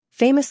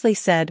Famously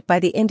said by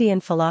the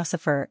Indian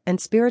philosopher and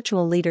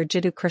spiritual leader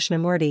Jiddu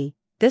Krishnamurti,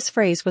 this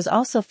phrase was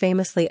also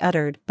famously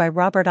uttered by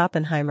Robert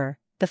Oppenheimer,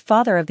 the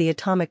father of the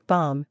atomic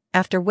bomb,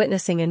 after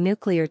witnessing a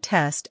nuclear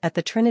test at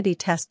the Trinity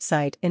test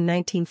site in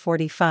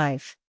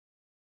 1945.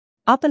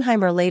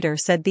 Oppenheimer later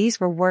said these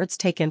were words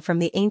taken from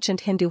the ancient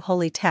Hindu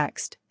holy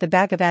text, the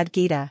Bhagavad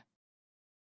Gita.